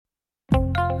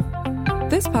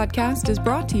This podcast is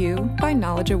brought to you by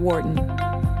Knowledge at Wharton.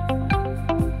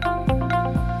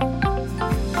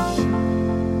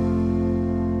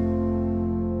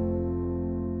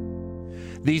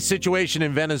 The situation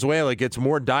in Venezuela gets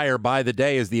more dire by the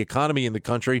day as the economy in the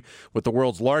country, with the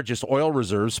world's largest oil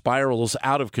reserves, spirals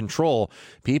out of control.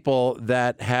 People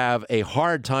that have a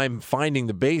hard time finding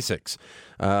the basics.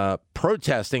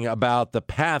 Protesting about the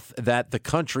path that the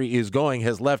country is going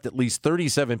has left at least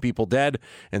 37 people dead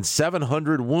and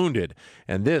 700 wounded.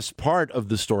 And this part of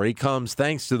the story comes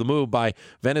thanks to the move by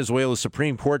Venezuela's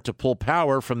Supreme Court to pull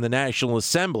power from the National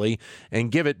Assembly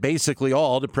and give it basically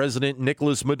all to President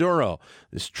Nicolas Maduro.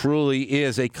 This truly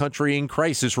is a country in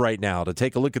crisis right now. To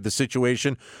take a look at the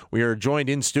situation, we are joined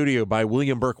in studio by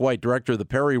William Burke White, director of the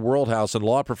Perry Worldhouse and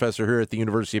law professor here at the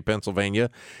University of Pennsylvania,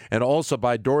 and also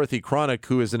by Dorothy Cronick,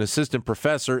 who is an assistant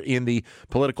professor in the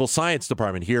political science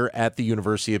department here at the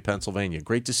University of Pennsylvania.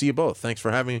 Great to see you both. Thanks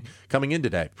for coming in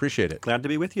today. Appreciate it. Glad to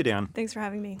be with you, Dan. Thanks for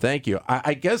having me. Thank you.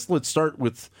 I guess let's start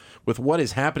with what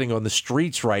is happening on the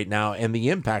streets right now and the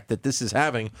impact that this is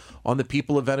having on the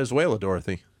people of Venezuela,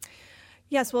 Dorothy.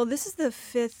 Yes, well, this is the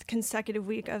fifth consecutive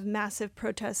week of massive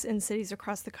protests in cities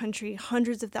across the country.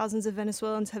 Hundreds of thousands of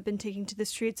Venezuelans have been taking to the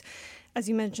streets. As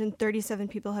you mentioned, 37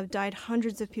 people have died.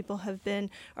 Hundreds of people have been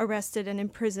arrested and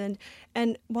imprisoned.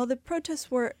 And while the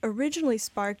protests were originally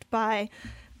sparked by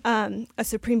a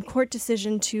Supreme Court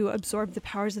decision to absorb the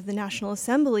powers of the National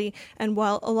Assembly, and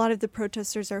while a lot of the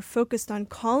protesters are focused on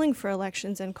calling for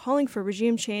elections and calling for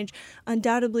regime change,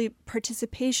 undoubtedly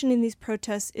participation in these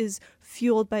protests is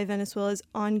fueled by Venezuela's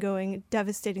ongoing,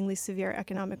 devastatingly severe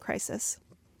economic crisis.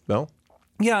 Well,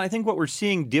 yeah, I think what we're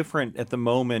seeing different at the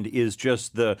moment is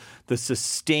just the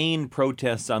sustained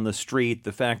protests on the street,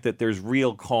 the fact that there's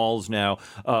real calls now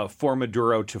for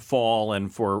Maduro to fall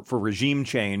and for regime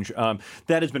change.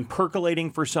 That has been percolating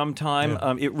for some time.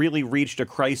 Yeah. It really reached a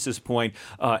crisis point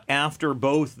after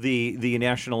both the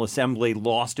National Assembly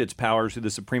lost its powers through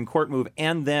the Supreme Court move,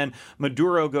 and then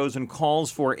Maduro goes and calls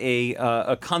for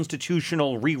a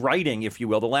constitutional rewriting, if you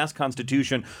will. The last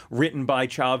constitution written by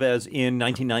Chavez in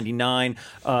 1999.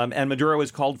 And Maduro has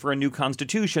called for a new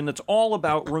constitution that's all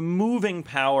about removing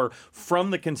power from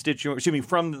the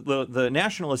from the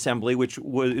National Assembly, which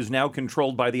is now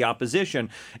controlled by the opposition,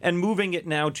 and moving it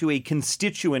now to a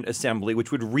constituent assembly,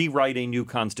 which would rewrite a new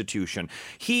constitution.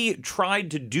 He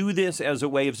tried to do this as a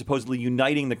way of supposedly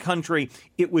uniting the country.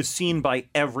 It was seen by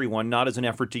everyone not as an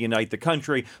effort to unite the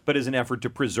country, but as an effort to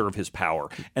preserve his power.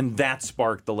 And that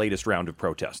sparked the latest round of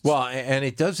protests. Well, and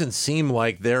it doesn't seem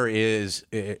like there is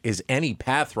any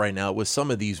path right now with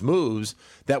some of these moves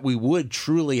that we would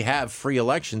truly have free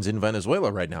elections in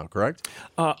Venezuela right now, correct?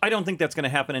 I don't think that's going to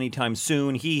happen anytime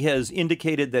soon. He has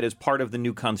indicated that as part of the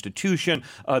new constitution,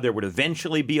 there would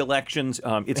eventually be elections.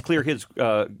 It's clear his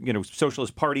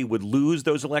Socialist Party would lose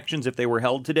those elections if they were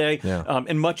held today. Yeah.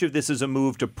 And much of this is a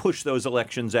move to push those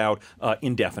elections out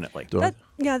indefinitely.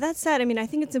 That said, I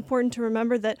think it's important to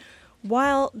remember that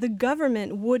while the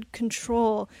government would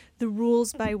control the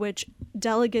rules by which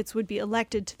delegates would be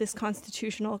elected to this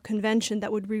constitutional convention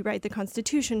that would rewrite the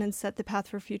Constitution and set the path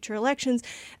for future elections,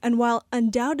 and while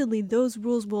undoubtedly those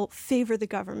rules will favor the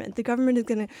government is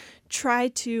going to try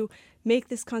to make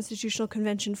this constitutional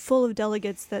convention full of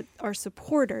delegates that are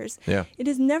supporters. Yeah. It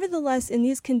is nevertheless, in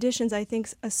these conditions, I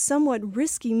think, a somewhat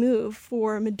risky move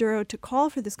for Maduro to call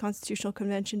for this constitutional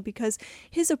convention because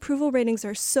his approval ratings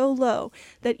are so low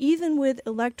that even with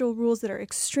electoral rules that are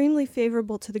extremely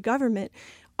favorable to the government,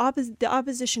 the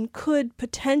opposition could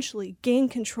potentially gain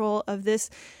control of this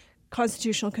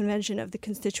constitutional convention of the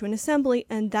Constituent Assembly,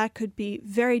 and that could be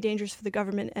very dangerous for the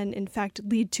government and, in fact,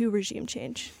 lead to regime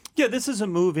change. Yeah, this is a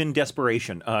move in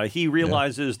desperation. He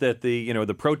realizes that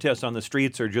the protests on the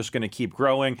streets are just going to keep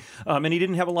growing, and he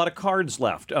didn't have a lot of cards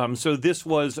left. So this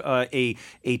was a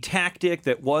tactic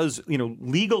that was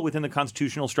legal within the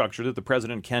constitutional structure that the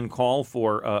president can call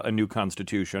for a new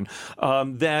constitution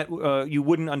that you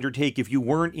wouldn't undertake if you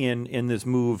weren't in this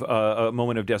move, a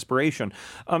moment of desperation.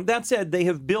 That said, they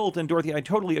have built, and Dorothy, I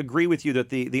totally agree with you that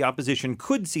the opposition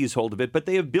could seize hold of it, but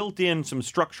they have built in some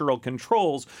structural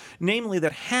controls, namely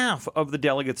that half of the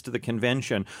delegates to the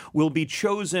convention will be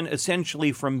chosen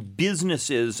essentially from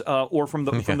businesses or from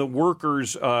the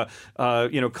workers,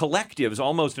 collectives,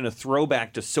 almost in a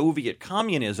throwback to Soviet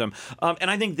communism. And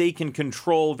I think they can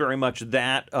control very much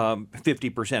that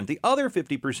 50%. The other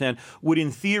 50% would,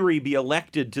 in theory, be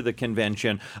elected to the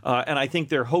convention, and I think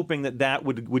they're hoping that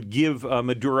would give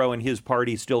Maduro and his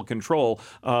party still control.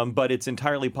 But it's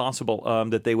entirely possible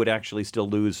that they would actually still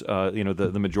lose,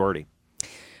 the majority.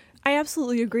 I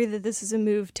absolutely agree that this is a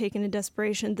move taken in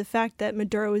desperation. The fact that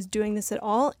Maduro is doing this at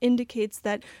all indicates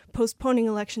that postponing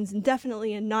elections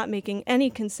indefinitely and not making any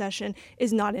concession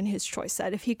is not in his choice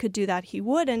set. If he could do that, he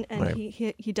would, and Right.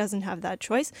 he doesn't have that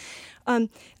choice.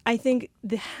 I think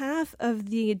the half of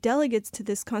the delegates to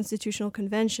this constitutional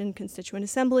convention, constituent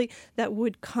assembly, that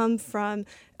would come from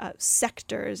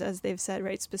sectors, as they've said,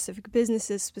 right, specific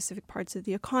businesses, specific parts of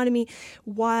the economy,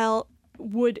 while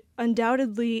would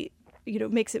undoubtedly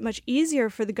makes it much easier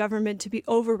for the government to be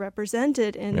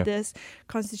overrepresented in this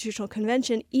constitutional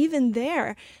convention. Even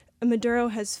there, Maduro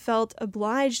has felt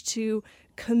obliged to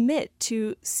commit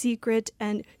to secret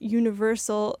and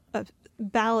universal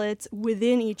ballots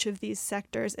within each of these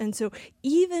sectors. And so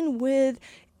even with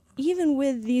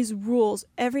these rules,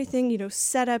 everything,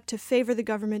 set up to favor the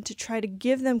government, to try to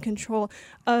give them control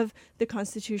of the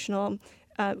constitutional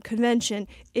convention,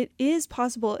 it is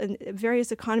possible, and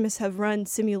various economists have run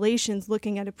simulations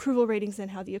looking at approval ratings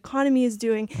and how the economy is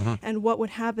doing and what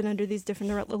would happen under these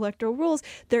different electoral rules.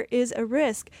 There is a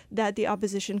risk that the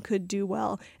opposition could do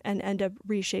well and end up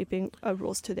reshaping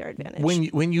rules to their advantage.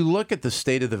 When you look at the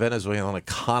state of the Venezuelan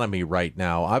economy right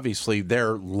now, obviously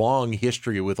their long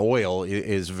history with oil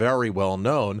is very well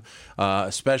known,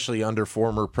 especially under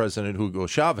former President Hugo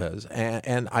Chavez.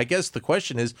 And I guess the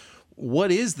question is,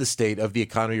 what is the state of the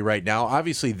economy right now?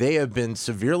 Obviously, they have been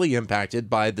severely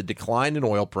impacted by the decline in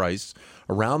oil price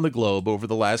around the globe over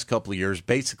the last couple of years,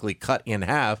 basically cut in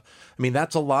half. I mean,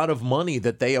 that's a lot of money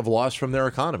that they have lost from their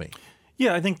economy.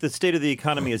 Yeah, I think the state of the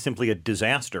economy is simply a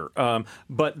disaster,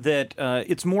 but that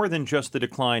it's more than just the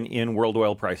decline in world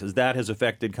oil prices. That has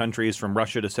affected countries from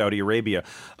Russia to Saudi Arabia.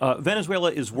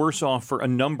 Venezuela is worse off for a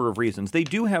number of reasons. They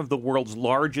do have the world's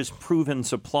largest proven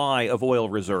supply of oil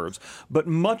reserves, but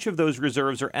much of those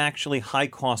reserves are actually high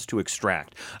cost to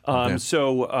extract.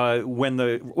 So when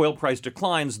the oil price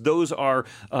declines, those are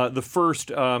the first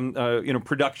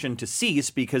production to cease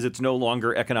because it's no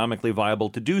longer economically viable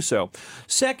to do so.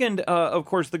 Second, of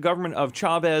course, the government of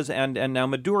Chavez and now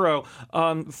Maduro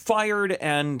fired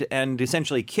and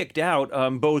essentially kicked out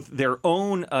both their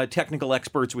own technical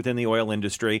experts within the oil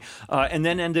industry and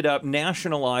then ended up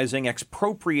nationalizing,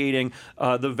 expropriating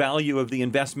the value of the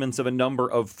investments of a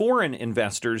number of foreign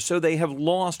investors. So they have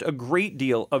lost a great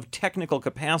deal of technical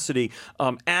capacity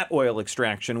at oil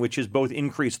extraction, which has both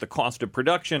increased the cost of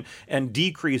production and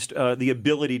decreased the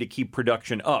ability to keep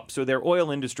production up. So their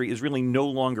oil industry is really no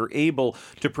longer able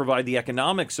to provide the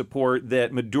economic support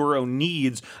that Maduro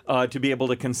needs to be able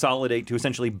to consolidate, to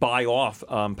essentially buy off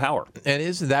power. And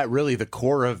isn't that really the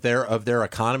core of their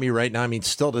economy right now? I mean,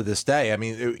 still to this day, I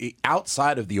mean,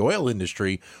 outside of the oil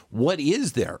industry, what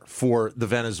is there for the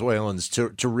Venezuelans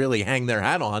to really hang their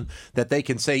hat on that they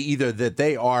can say either that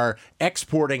they are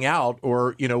exporting out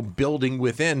or, building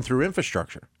within through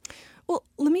infrastructure? Well,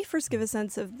 let me first give a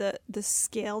sense of the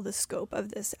scale, the scope of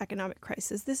this economic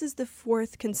crisis. This is the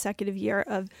fourth consecutive year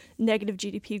of negative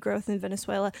GDP growth in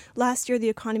Venezuela. Last year, the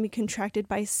economy contracted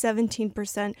by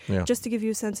 17%. Yeah. Just to give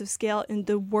you a sense of scale, in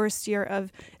the worst year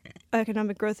of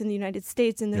economic growth in the United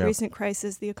States, in the recent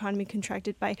crisis, the economy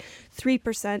contracted by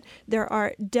 3%. There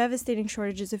are devastating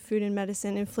shortages of food and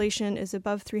medicine. Inflation is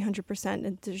above 300%,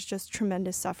 and there's just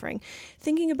tremendous suffering.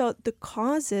 Thinking about the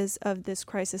causes of this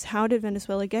crisis, how did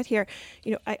Venezuela get here?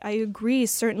 I agree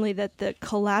certainly that the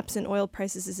collapse in oil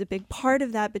prices is a big part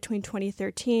of that. Between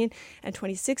 2013 and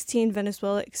 2016,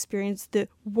 Venezuela experienced the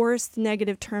worst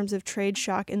negative terms of trade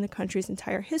shock in the country's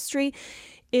entire history.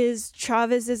 Is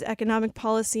Chavez's economic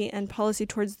policy and policy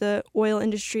towards the oil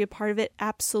industry a part of it?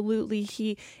 Absolutely.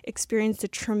 He experienced a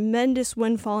tremendous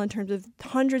windfall in terms of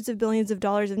hundreds of billions of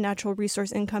dollars of natural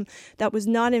resource income that was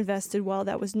not invested well,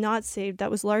 that was not saved,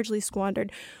 that was largely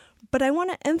squandered. But I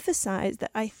want to emphasize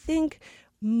that I think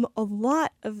a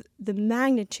lot of the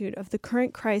magnitude of the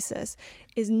current crisis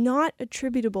is not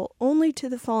attributable only to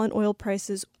the fall in oil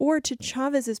prices or to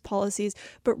Chavez's policies,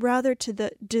 but rather to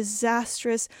the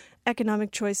disastrous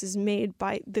economic choices made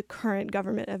by the current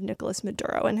government of Nicolas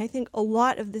Maduro. And I think a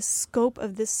lot of the scope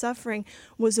of this suffering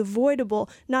was avoidable,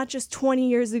 not just 20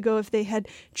 years ago if they had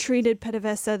treated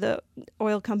PDVSA, the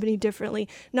oil company, differently,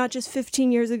 not just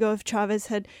 15 years ago if Chavez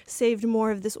had saved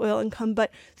more of this oil income,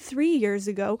 but 3 years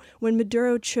ago when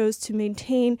Maduro chose to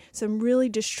maintain some really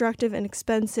destructive and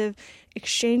expensive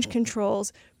exchange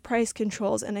controls, price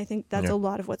controls, and I think that's a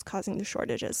lot of what's causing the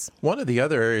shortages. One of the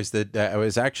other areas that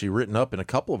was actually written up in a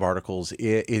couple of articles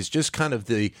is just kind of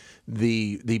the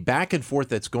back and forth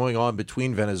that's going on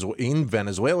between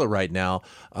Venezuela right now.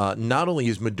 Not only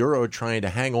is Maduro trying to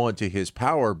hang on to his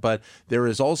power, but there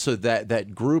is also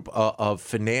that group of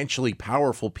financially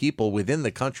powerful people within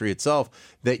the country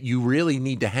itself that you really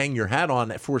need to hang your hat on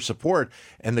for support.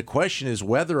 And the question is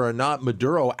whether or not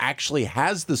Maduro actually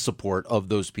has the support of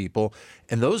those people.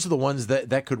 And those are the ones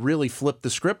that could really flip the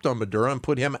script on Maduro and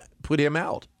put him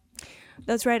out.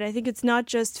 That's right. I think it's not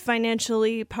just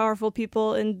financially powerful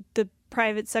people in the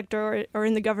private sector or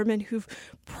in the government who've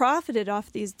profited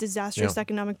off these disastrous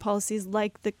economic policies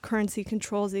like the currency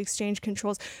controls, the exchange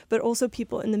controls, but also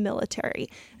people in the military.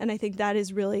 And I think that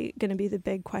is really going to be the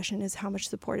big question, is how much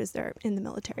support is there in the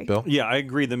military? Bill? Yeah, I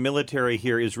agree. The military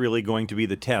here is really going to be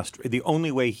the test. The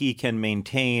only way he can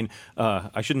maintain,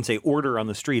 I shouldn't say order on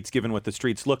the streets, given what the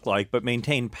streets look like, but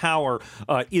maintain power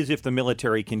is if the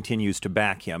military continues to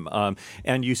back him.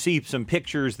 And you see some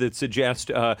pictures that suggest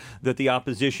that the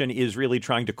opposition is really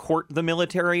trying to court the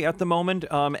military at the moment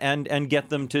and get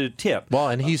them to tip. Well,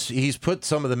 and he's put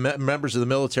some of the members of the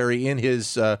military in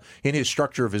his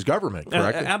structure of his government,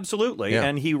 correct? Absolutely, yeah.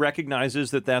 And he recognizes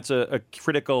that that's a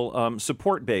critical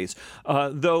support base.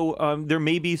 Though there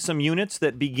may be some units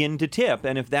that begin to tip,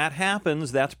 and if that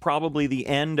happens, that's probably the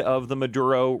end of the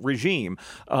Maduro regime.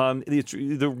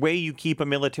 The way you keep a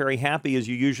military happy is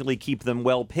you usually keep them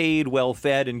well paid, well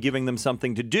fed, and giving them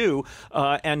something to do.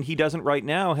 And he doesn't right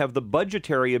now have the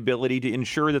budgetary ability to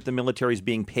ensure that the military is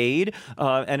being paid.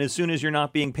 And as soon as you're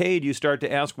not being paid, you start to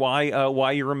ask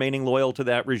why you're remaining loyal to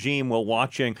that regime while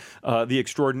watching the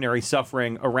extraordinary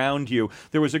suffering around you.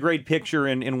 There was a great picture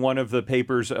in one of the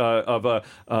papers of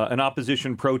an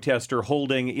opposition protester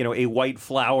holding a white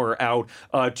flower out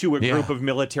to a group of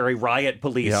military riot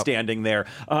police standing there.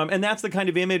 And that's the kind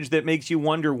of image that makes you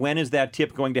wonder, when is that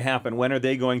tip going to happen? When are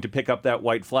they going to pick up that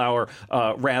white flower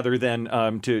rather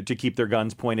than to keep their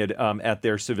guns pointed at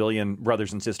their civilian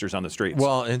brothers and sisters on the streets?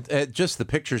 Well, and just the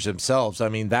pictures themselves. I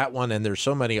mean, that one, and there's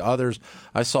so many others.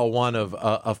 I saw one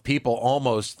of people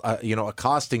almost,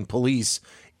 accosting police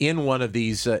in one of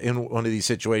these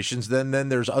situations. Then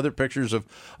there's other pictures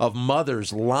of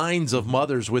mothers, lines of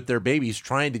mothers with their babies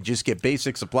trying to just get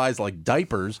basic supplies like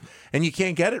diapers, and you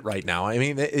can't get it right now. I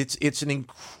mean, it's an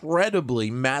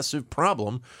incredibly massive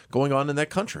problem going on in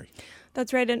that country.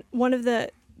 That's right, and one of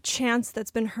the chants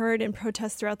that's been heard in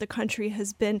protests throughout the country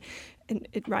has been, and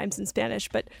it rhymes in Spanish,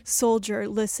 but soldier,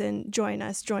 listen, join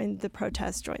us, join the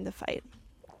protest, join the fight.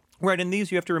 Right, and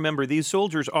you have to remember, these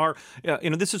soldiers are,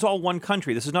 this is all one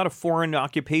country. This is not a foreign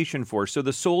occupation force. So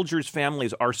the soldiers'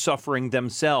 families are suffering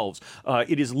themselves.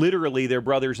 It is literally their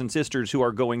brothers and sisters who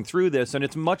are going through this, and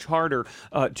it's much harder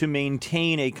to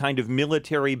maintain a kind of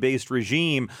military-based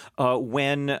regime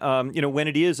when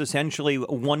it is essentially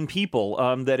one people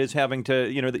that is having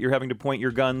to, that you're having to point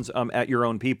your guns at your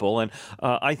own people. And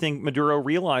I think Maduro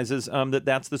realizes that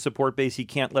that's the support base he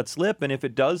can't let slip, and if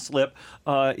it does slip,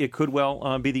 it could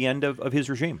well be the end of his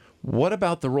regime. What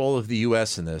about the role of the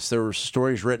U.S. in this? There were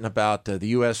stories written about the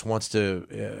U.S. wants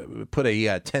to put a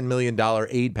 $10 million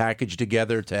aid package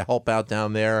together to help out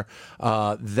down there.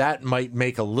 That might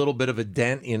make a little bit of a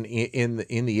dent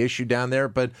in the issue down there,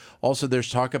 but also there's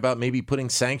talk about maybe putting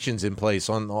sanctions in place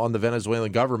on the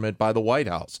Venezuelan government by the White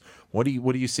House. What do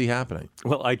you see happening?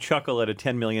 Well, I chuckle at a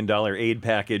 $10 million aid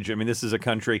package. I mean, this is a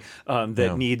country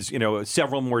that needs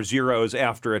several more zeros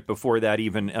after it before that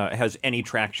even has any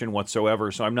traction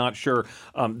whatsoever. So I'm not sure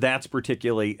that's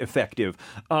particularly effective.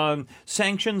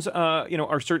 Sanctions,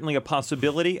 are certainly a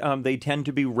possibility. They tend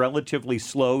to be relatively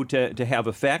slow to have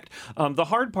effect. The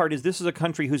hard part is this is a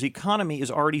country whose economy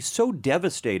is already so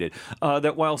devastated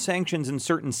that while sanctions in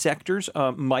certain sectors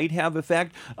might have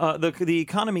effect, the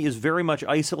economy is very much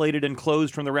isolated and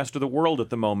closed from the rest of the world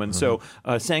at the moment. So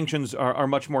sanctions are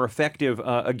much more effective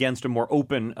against a more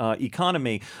open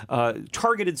economy.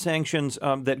 Targeted sanctions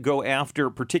that go after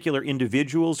particular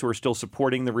individuals who are still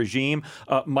supporting the regime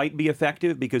might be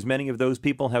effective because many of those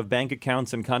people have bank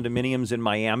accounts and condominiums in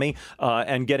Miami,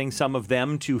 and getting some of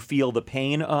them to feel the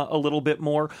pain a little bit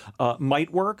more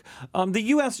might work. The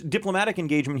U.S. diplomatic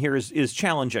engagement here is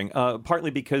challenging,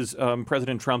 partly because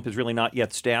President Trump has really not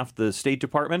yet staffed the State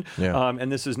Department,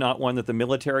 and this is not one that the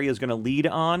military is going to lead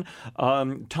on.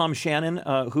 Tom Shannon,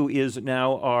 who is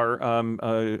now our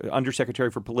Undersecretary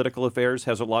for Political Affairs,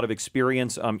 has a lot of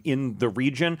experience in the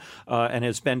region and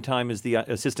has spent time as the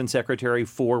Assistant Secretary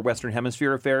for Western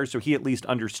Hemisphere Affairs, so he at least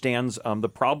understands the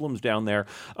problems down there.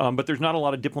 But there's not a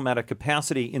lot of diplomatic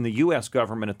capacity in the U.S.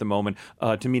 government at the moment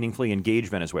to meaningfully engage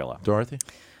Venezuela. Dorothy?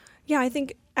 Yeah, I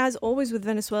think, as always with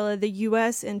Venezuela, the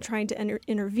U.S. in trying to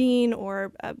intervene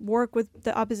or work with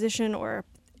the opposition or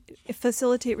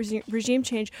facilitate regime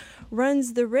change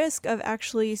runs the risk of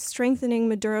actually strengthening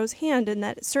Maduro's hand, and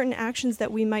that certain actions that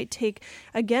we might take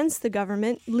against the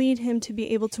government lead him to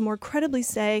be able to more credibly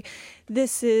say,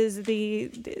 this is the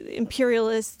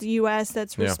imperialist U.S.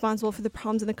 that's responsible for the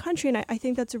problems in the country, and I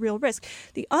think that's a real risk.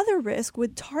 The other risk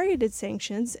with targeted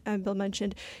sanctions, Bill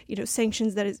mentioned,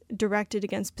 sanctions that is directed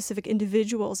against specific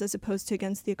individuals as opposed to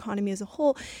against the economy as a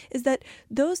whole, is that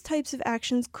those types of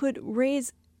actions could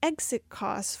raise exit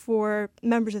costs for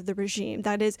members of the regime.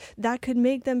 That is, that could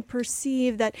make them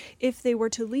perceive that if they were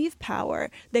to leave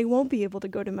power, they won't be able to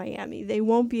go to Miami. They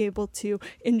won't be able to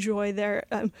enjoy their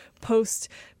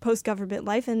post-government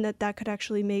life, and that could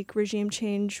actually make regime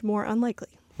change more unlikely.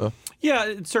 Yeah,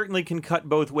 it certainly can cut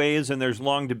both ways, and there's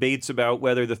long debates about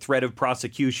whether the threat of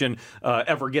prosecution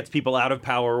ever gets people out of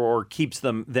power or keeps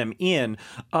them in.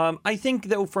 I think,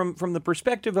 though, from the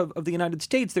perspective of the United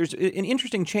States, there's an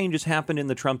interesting change has happened in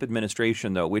the Trump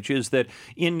administration, though, which is that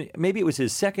maybe it was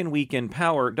his second week in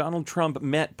power, Donald Trump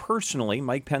met personally,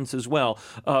 Mike Pence as well,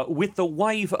 with the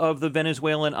wife of the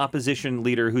Venezuelan opposition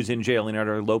leader who's in jail,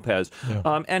 Leonardo Lopez,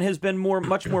 and has been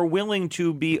much more willing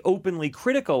to be openly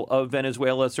critical of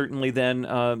Venezuela, certainly, than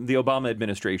the Obama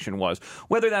administration was.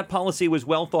 Whether that policy was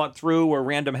well thought through or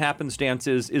random happenstance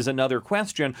is another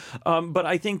question. But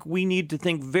I think we need to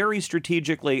think very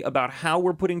strategically about how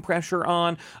we're putting pressure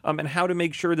on and how to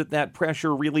make sure that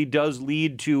pressure really does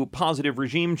lead to positive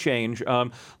regime change.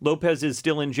 Lopez is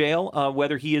still in jail.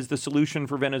 Whether he is the solution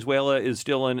for Venezuela is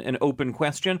still an open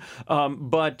question.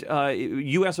 But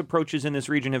U.S. approaches in this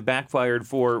region have backfired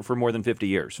for more than 50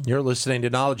 years. You're listening to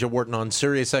Knowledge at Wharton on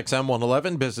Sirius XM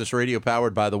 111, Business Radio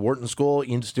powered by the Wharton School,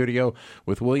 in studio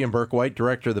with William Burke White,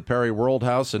 director of the Perry World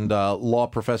House and law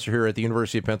professor here at the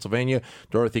University of Pennsylvania,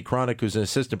 Dorothy Cronick, who's an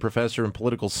assistant professor in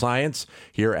political science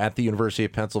here at the University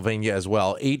of Pennsylvania as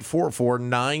well.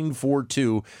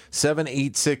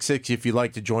 844-942-7866 if you'd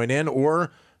like to join in,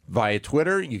 or via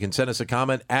Twitter. You can send us a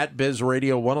comment at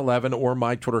BizRadio111 or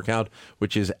my Twitter account,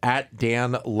 which is at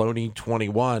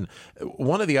DanLoney21.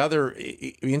 One of the other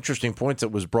interesting points that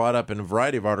was brought up in a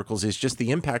variety of articles is just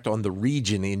the impact on the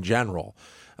region in general.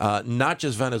 Not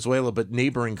just Venezuela, but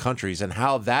neighboring countries, and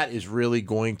how that is really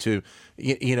going to,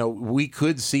 we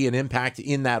could see an impact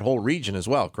in that whole region as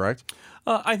well, correct?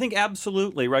 I think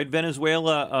absolutely, right?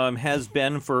 Venezuela has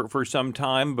been for some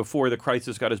time, before the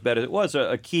crisis got as bad as it was,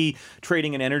 a key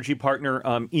trading and energy partner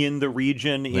in the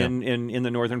region, in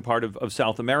the northern part of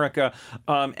South America.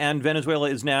 And Venezuela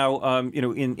is now,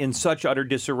 in such utter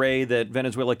disarray that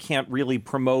Venezuela can't really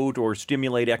promote or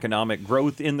stimulate economic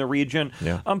growth in the region.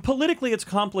 Politically, it's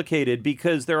complicated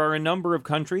because there are a number of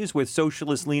countries with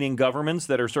socialist-leaning governments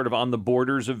that are sort of on the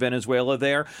borders of Venezuela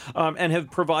there, and have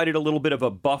provided a little bit of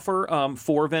a buffer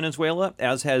for Venezuela,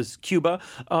 as has Cuba.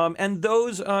 And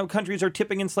those countries are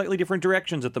tipping in slightly different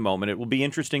directions at the moment. It will be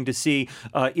interesting to see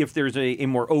if there's a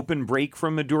more open break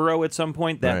from Maduro at some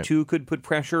point. That, too, could put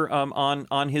pressure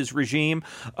on his regime.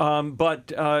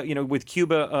 But with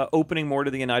Cuba opening more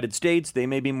to the United States, they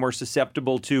may be more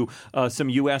susceptible to some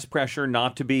U.S. pressure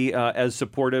not to be as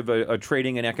supportive a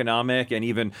trading and economic and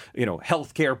even,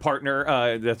 healthcare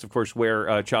partner. That's, of course,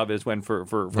 where Chavez went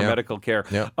for medical care.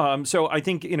 So I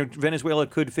think, Venezuela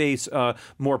could face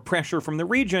more pressure from the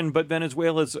region, but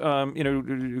Venezuela's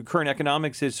current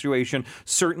economic situation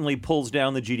certainly pulls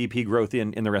down the GDP growth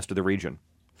in the rest of the region.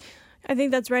 I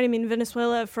think that's right. I mean,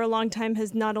 Venezuela for a long time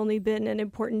has not only been an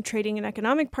important trading and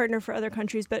economic partner for other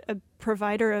countries, but a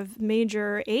provider of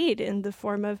major aid in the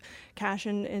form of cash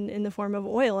and in the form of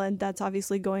oil. And that's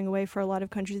obviously going away for a lot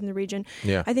of countries in the region.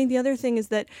 I think the other thing is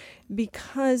that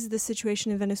because the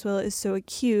situation in Venezuela is so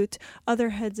acute, other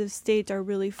heads of state are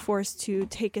really forced to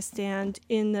take a stand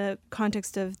in the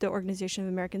context of the Organization of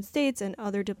American States and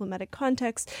other diplomatic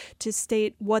contexts to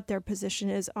state what their position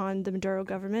is on the Maduro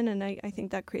government. And I think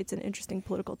that creates an interesting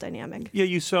political dynamic. Yeah,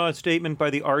 you saw a statement by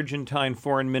the Argentine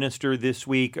foreign minister this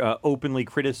week openly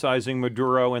criticizing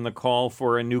Maduro and the call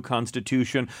for a new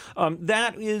constitution.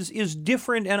 That is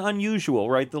different and unusual,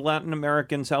 right? The Latin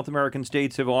American, South American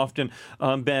states have often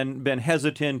been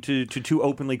hesitant to too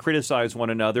openly criticize one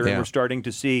another, and we're starting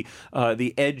to see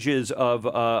the edges of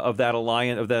that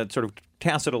alliance, of that sort of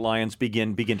tacit alliance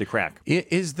begin to crack.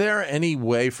 Is there any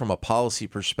way, from a policy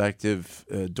perspective,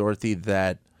 Dorothy,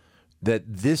 that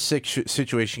this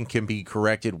situation can be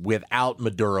corrected without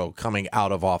Maduro coming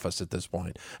out of office at this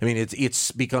point? I mean,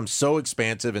 it's become so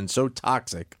expansive and so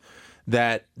toxic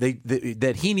that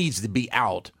that he needs to be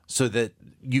out so that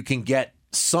you can get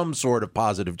some sort of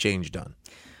positive change done.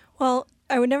 Well,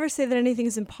 I would never say that anything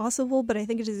is impossible, but I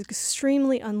think it is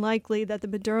extremely unlikely that the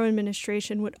Maduro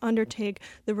administration would undertake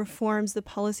the reforms, the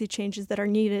policy changes that are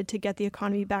needed to get the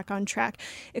economy back on track.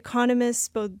 Economists,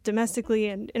 both domestically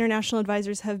and international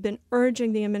advisors, have been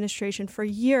urging the administration for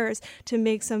years to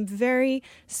make some very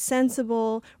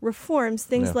sensible reforms,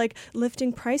 things like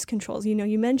lifting price controls. You know,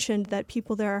 you mentioned that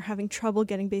people there are having trouble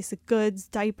getting basic goods,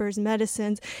 diapers,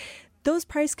 medicines. Those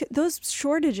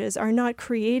shortages are not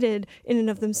created in and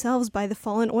of themselves by the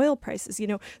fall in oil prices. You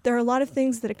know, there are a lot of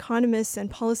things that economists and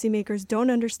policymakers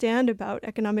don't understand about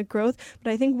economic growth,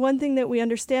 but I think one thing that we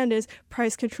understand is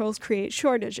price controls create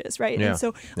shortages, right? Yeah. And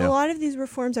so a lot of these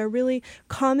reforms are really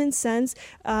common sense.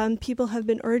 People have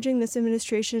been urging this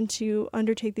administration to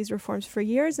undertake these reforms for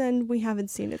years, and we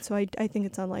haven't seen it, so I think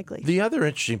it's unlikely. The other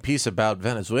interesting piece about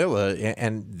Venezuela,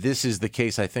 and this is the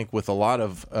case, I think, with a lot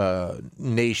of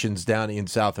nations down in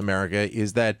South America,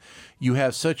 is that you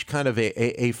have such kind of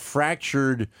a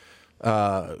fractured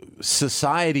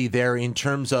society there in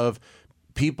terms of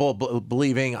people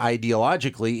believing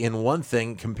ideologically in one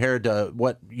thing compared to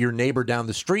what your neighbor down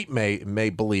the street may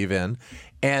believe in.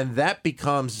 And that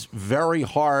becomes very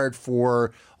hard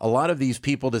for a lot of these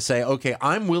people to say, okay,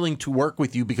 I'm willing to work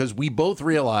with you because we both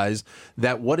realize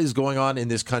that what is going on in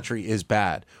this country is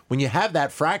bad. When you have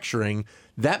that fracturing,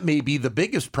 that may be the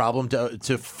biggest problem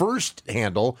to first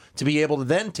handle, to be able to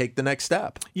then take the next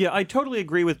step. Yeah, I totally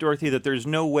agree with Dorothy that there's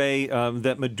no way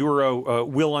that Maduro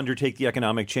will undertake the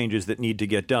economic changes that need to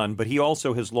get done, but he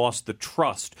also has lost the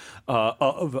trust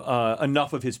of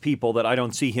enough of his people that I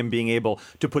don't see him being able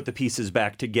to put the pieces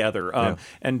back together.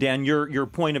 And Dan, your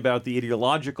point about the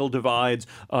ideological divides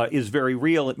is very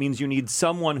real. It means you need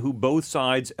someone who both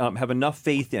sides have enough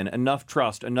faith in, enough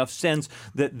trust, enough sense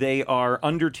that they are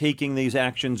undertaking these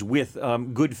actions with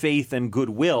good faith and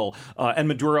goodwill, and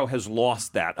Maduro has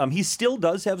lost that. He still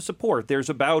does have support. There's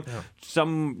about,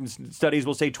 some studies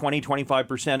will say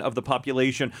 20-25% of the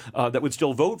population that would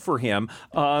still vote for him,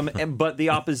 but the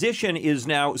opposition is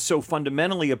now so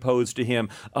fundamentally opposed to him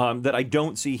that I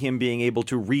don't see him being able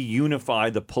to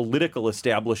reunify the political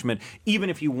establishment.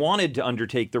 Even if he wanted to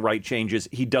undertake the right changes,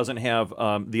 he doesn't have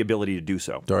the ability to do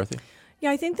so. Dorothy? Yeah,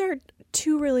 I think there are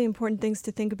two really important things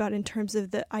to think about in terms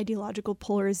of the ideological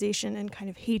polarization and kind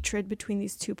of hatred between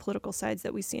these two political sides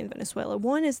that we see in Venezuela.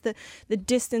 One is the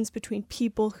distance between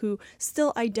people who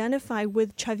still identify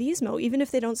with Chavismo. Even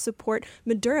if they don't support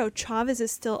Maduro, Chavez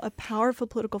is still a powerful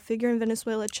political figure in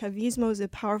Venezuela. Chavismo is a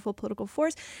powerful political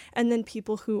force. And then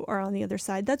people who are on the other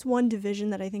side. That's one division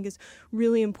that I think is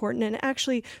really important and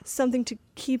actually something to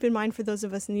keep in mind for those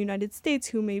of us in the United States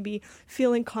who may be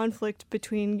feeling conflict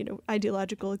between, you know,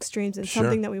 ideological extremes and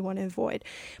something that we want to avoid.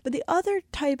 But the other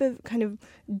type of kind of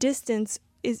distance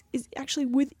is actually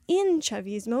within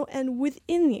Chavismo and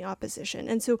within the opposition.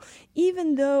 And so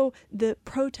even though the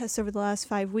protests over the last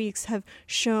 5 weeks have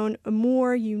shown a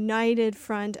more united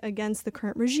front against the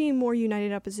current regime, more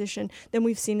united opposition than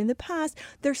we've seen in the past,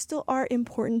 there still are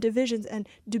important divisions and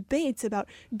debates about,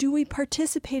 do we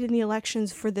participate in the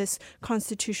elections for this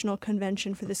constitutional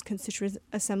convention, for this constituent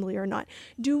assembly or not?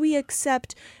 Do we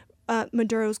accept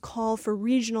Maduro's call for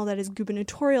regional, that is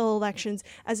gubernatorial elections,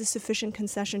 as a sufficient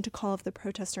concession to call if the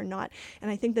protests or not?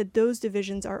 And I think that those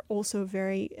divisions are also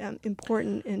very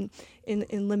important in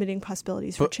limiting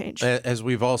possibilities for change. As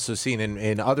we've also seen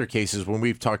in other cases, when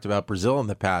we've talked about Brazil in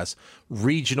the past,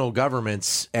 regional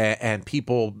governments and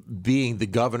people being the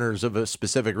governors of a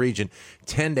specific region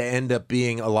tend to end up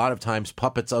being a lot of times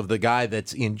puppets of the guy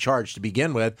that's in charge to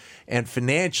begin with. And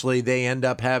financially, they end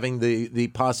up having the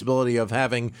possibility of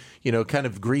having, you know, kind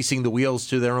of greasing the wheels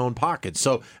to their own pockets.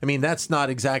 So, I mean, that's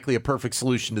not exactly a perfect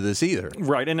solution to this either.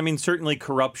 Right. And I mean, certainly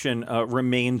corruption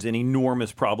remains an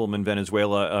enormous problem in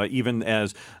Venezuela, even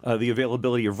as the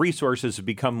availability of resources have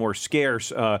become more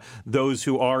scarce. Those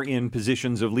who are in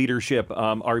positions of leadership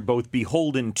are both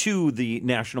beholden to the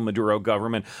national Maduro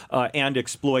government and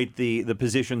exploit the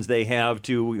positions they have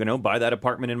to, you know, buy that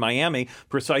apartment in Miami.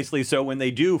 Precisely so when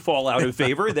they do fall out of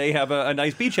favor, they have a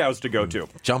nice beach house to go to.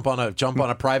 Jump on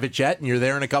a private jet and you're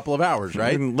there in a couple of hours,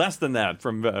 right? Less than that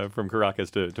from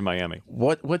Caracas to Miami.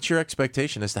 What's your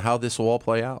expectation as to how this will all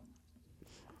play out?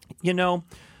 You know,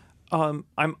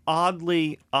 I'm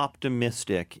oddly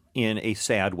optimistic in a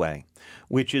sad way.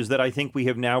 which is that I think we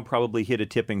have now probably hit a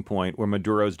tipping point where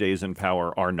Maduro's days in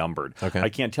power are numbered. Okay. I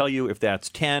can't tell you if that's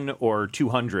 10 or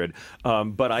 200,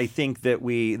 but I think that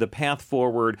the path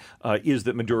forward is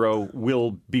that Maduro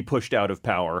will be pushed out of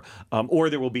power, or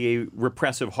there will be a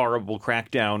repressive, horrible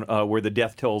crackdown where the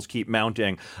death tolls keep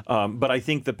mounting. But I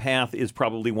think the path is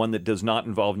probably one that does not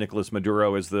involve Nicolas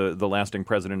Maduro as the lasting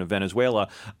president of Venezuela.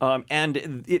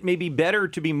 And it may be better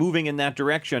to be moving in that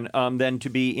direction than to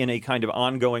be in a kind of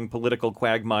ongoing political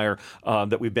quagmire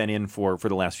that we've been in for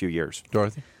the last few years.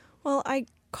 Dorothy? Well, I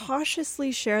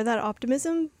cautiously share that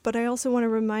optimism, but I also want to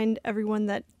remind everyone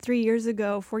that 4 years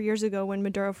ago, when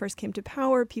Maduro first came to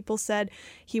power, people said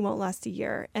he won't last a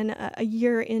year. And a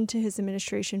year into his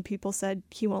administration, people said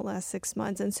he won't last 6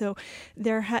 months. And so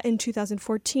in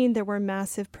 2014, there were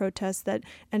massive protests that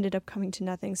ended up coming to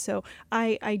nothing. So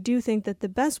I do think that the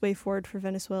best way forward for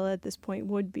Venezuela at this point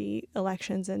would be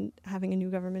elections and having a new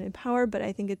government in power. But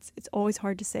I think it's always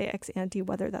hard to say ex ante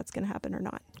whether that's going to happen or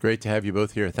not. Great to have you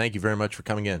both here. Thank you very much for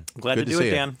coming in. Glad Good to do it,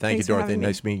 see Dan. Thank Thanks you, for Dorothy. having me.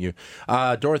 Nice meeting you.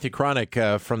 Dorothy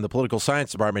Cronick from the Political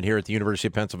Science Department here at the University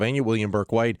of Pennsylvania. William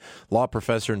Burke White, law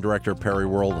professor and director of Perry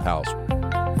World House.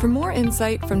 For more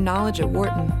insight from Knowledge at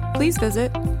Wharton, please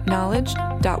visit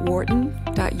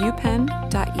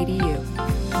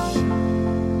knowledge.wharton.upenn.edu.